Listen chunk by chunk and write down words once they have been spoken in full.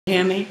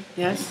Hear me?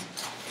 Yes?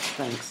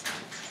 Thanks.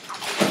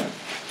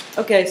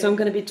 Okay, so I'm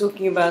going to be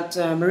talking about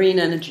marine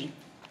energy.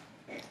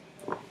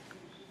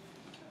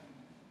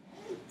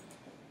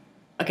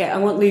 Okay, I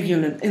won't leave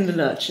you in the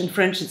lurch. In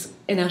French, it's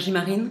énergie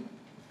marine.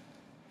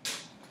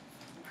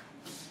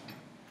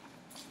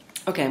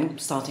 Okay, I'm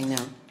starting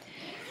now.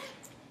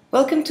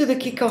 Welcome to the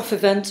kick-off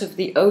event of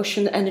the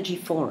Ocean Energy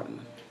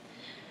Forum.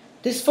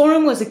 This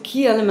forum was a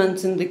key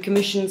element in the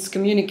Commission's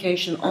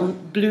communication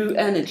on blue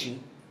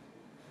energy.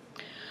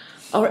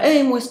 Our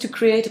aim was to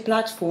create a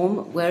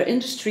platform where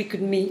industry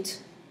could meet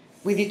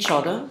with each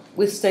other,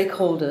 with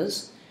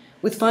stakeholders,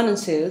 with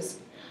financiers,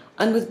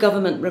 and with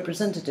government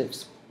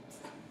representatives.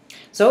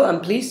 So I'm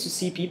pleased to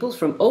see people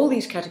from all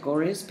these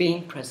categories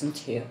being present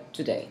here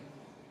today.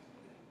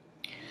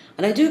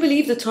 And I do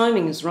believe the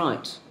timing is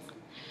right.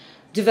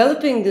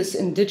 Developing this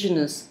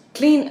indigenous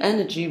clean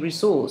energy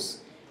resource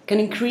can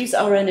increase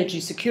our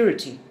energy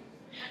security,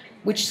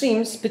 which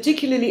seems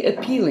particularly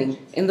appealing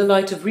in the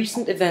light of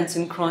recent events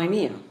in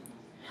Crimea,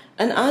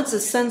 and adds a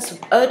sense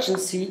of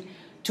urgency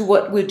to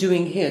what we're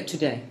doing here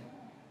today.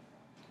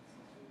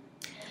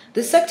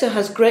 The sector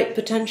has great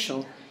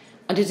potential,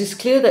 and it is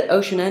clear that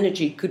ocean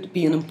energy could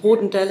be an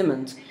important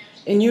element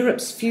in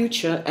Europe's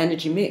future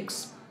energy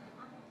mix.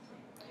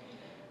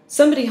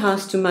 Somebody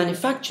has to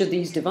manufacture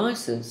these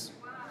devices,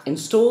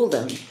 install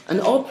them,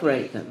 and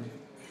operate them.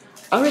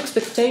 Our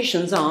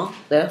expectations are,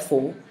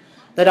 therefore,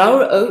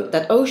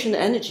 that ocean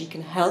energy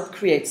can help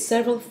create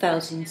several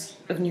thousands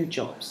of new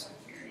jobs.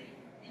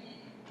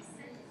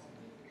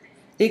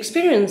 The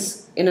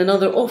experience in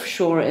another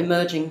offshore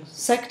emerging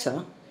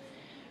sector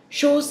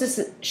shows this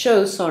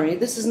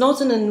is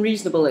not an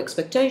unreasonable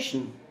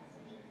expectation.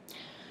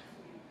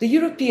 The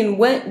European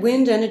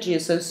Wind Energy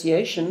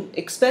Association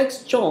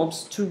expects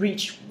jobs to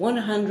reach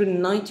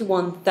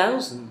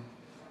 191,000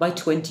 by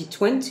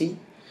 2020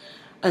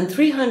 and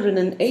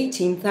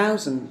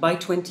 318,000 by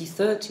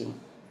 2030.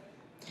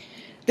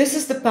 This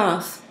is the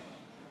path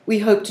we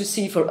hope to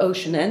see for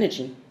ocean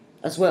energy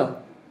as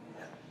well.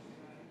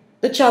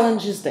 The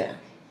challenge is there.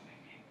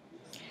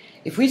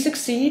 If we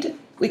succeed,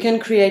 we can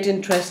create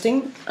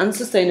interesting and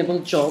sustainable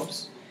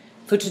jobs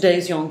for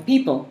today's young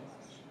people.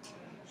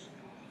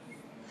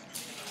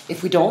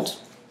 If we don't,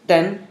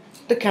 then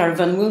the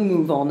caravan will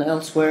move on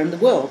elsewhere in the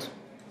world,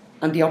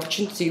 and the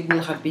opportunity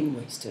will have been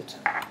wasted.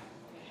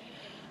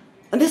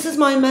 And this is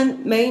my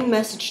main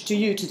message to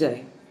you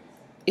today.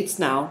 It's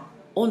now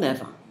or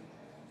never.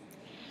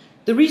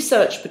 The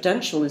research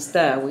potential is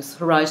there with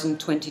Horizon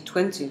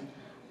 2020,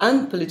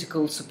 and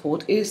political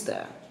support is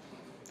there.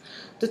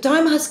 The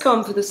time has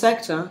come for the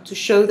sector to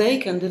show they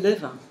can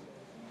deliver.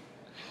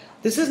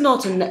 This is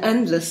not an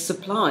endless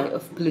supply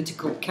of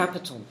political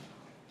capital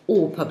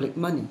or public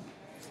money.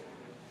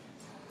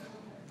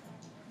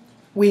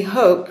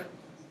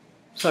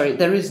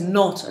 There is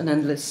not an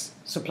endless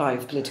supply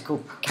of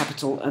political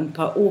capital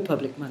or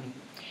public money.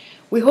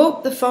 We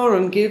hope the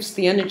forum gives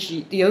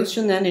the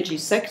ocean energy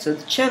sector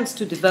the chance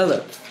to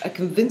develop a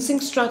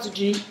convincing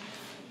strategy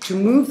to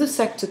move the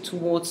sector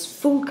towards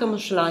full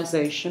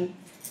commercialization.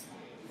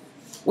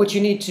 What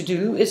you need to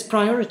do is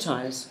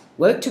prioritize,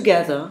 work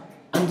together,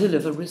 and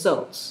deliver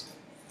results.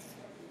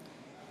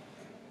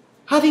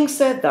 Having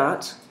said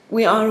that,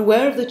 we are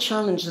aware of the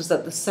challenges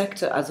that the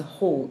sector as a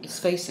whole is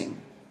facing.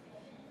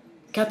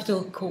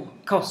 Capital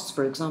costs,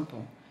 for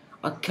example,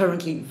 are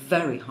currently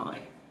very high.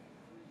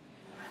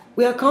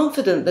 We are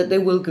confident that they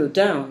will go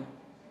down,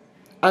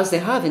 as they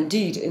have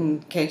indeed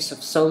in case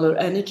of solar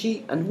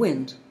energy and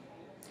wind.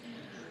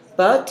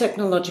 But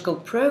technological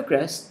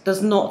progress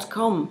does not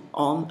come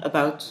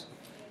about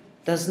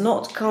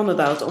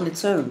on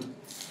its own.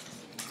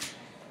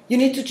 You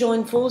need to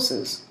join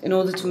forces in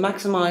order to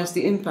maximize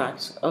the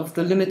impact of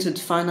the limited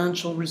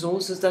financial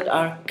resources that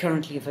are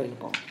currently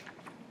available.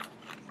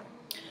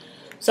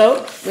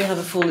 So, we have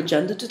a full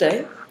agenda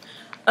today,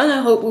 and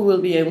I hope we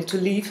will be able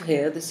to leave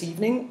here this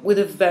evening with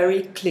a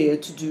very clear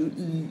to-do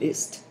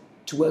list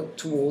to work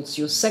towards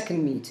your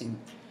second meeting,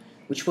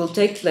 which will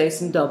take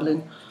place in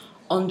Dublin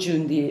on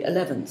June the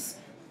 11th.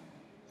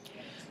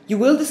 You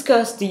will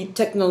discuss the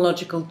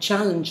technological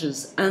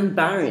challenges and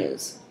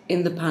barriers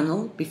in the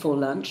panel before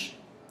lunch.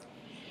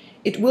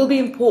 It will be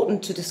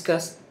important to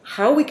discuss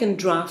how we can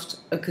draft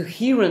a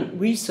coherent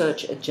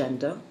research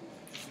agenda,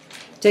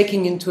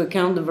 taking into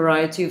account the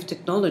variety of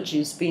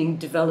technologies being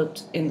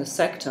developed in the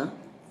sector.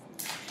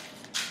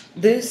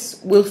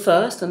 This will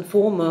first and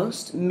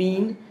foremost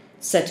mean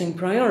setting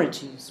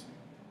priorities.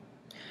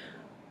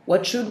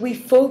 What should we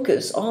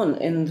focus on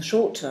in the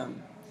short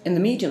term, in the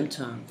medium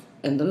term,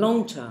 in the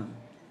long term?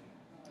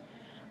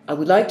 I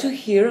would like to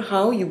hear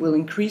how you will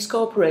increase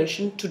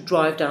cooperation to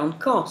drive down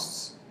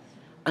costs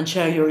and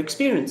share your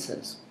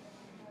experiences.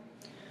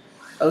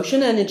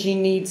 Ocean energy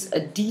needs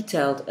a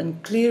detailed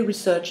and clear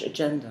research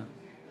agenda,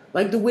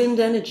 like the wind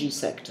energy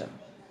sector.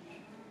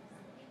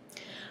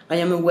 I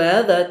am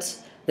aware that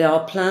there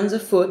are plans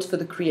afoot for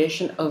the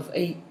creation of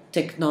a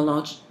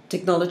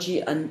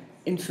technology and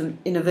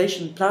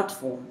innovation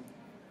platform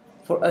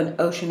for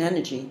ocean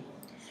energy.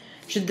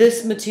 Should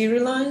this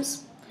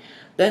materialize,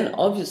 then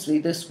obviously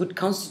this would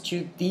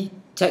constitute the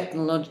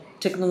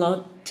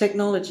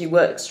technology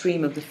work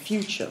stream of the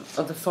future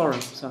of the forum.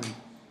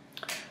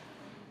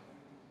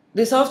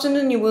 This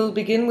afternoon you will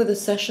begin with a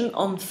session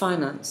on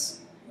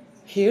finance.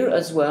 Here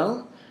as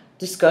well,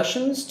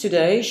 discussions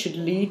today should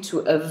lead to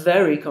a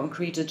very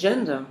concrete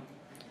agenda.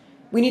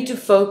 We need to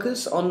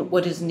focus on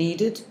what is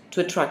needed to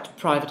attract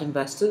private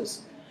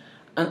investors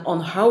and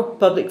on how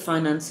public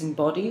financing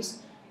bodies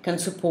can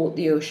support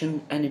the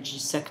ocean energy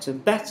sector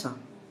better.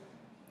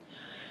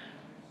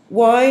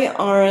 Why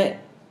are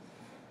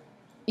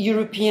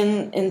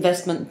European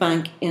Investment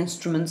Bank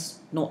instruments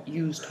not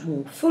used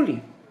more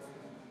fully?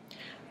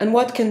 And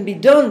what can be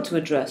done to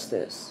address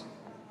this?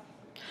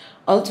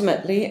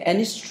 Ultimately,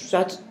 any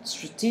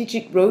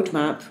strategic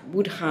roadmap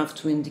would have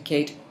to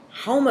indicate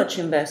how much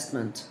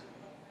investment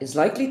is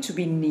likely to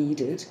be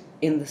needed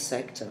in the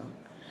sector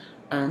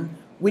and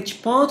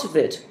which part of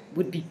it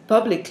would be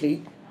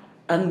publicly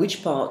and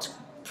which part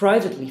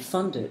privately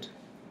funded.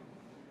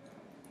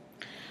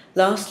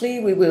 Lastly,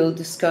 we will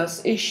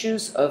discuss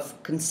issues of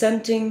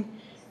consenting,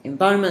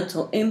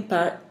 environmental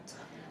impact,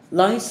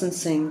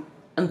 licensing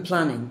and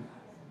planning.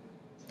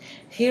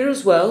 Here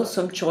as well,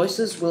 some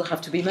choices will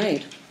have to be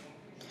made.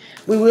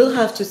 We will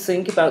have to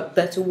think about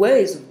better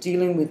ways of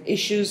dealing with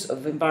issues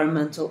of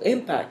environmental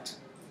impact,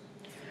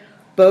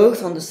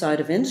 both on the side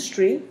of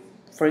industry,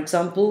 for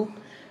example,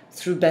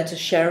 through better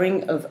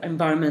sharing of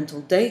environmental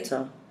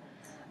data,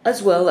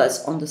 as well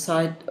as on the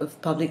side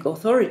of public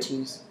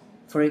authorities,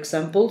 for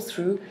example,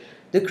 through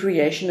the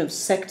creation of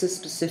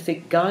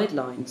sector-specific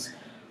guidelines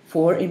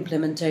for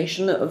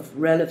implementation of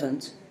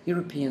relevant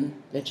European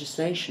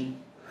legislation.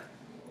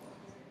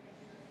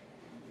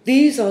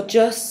 These are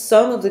just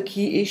some of the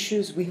key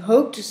issues we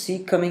hope to see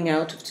coming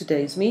out of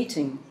today's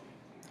meeting,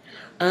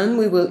 and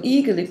we will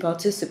eagerly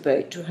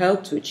participate to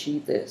help to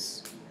achieve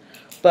this.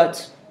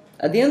 But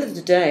at the end of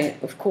the day,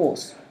 of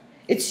course,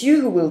 it's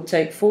you who will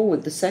take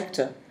forward the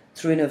sector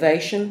through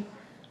innovation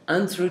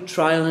and through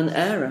trial and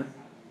error.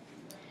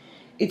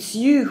 It's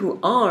you who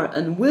are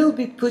and will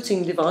be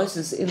putting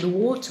devices in the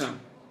water.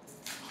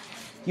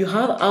 You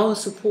have our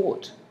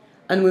support,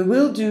 and we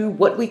will do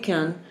what we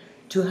can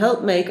to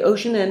help make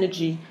ocean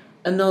energy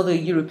another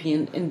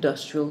European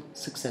industrial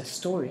success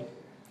story.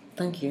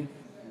 Thank you.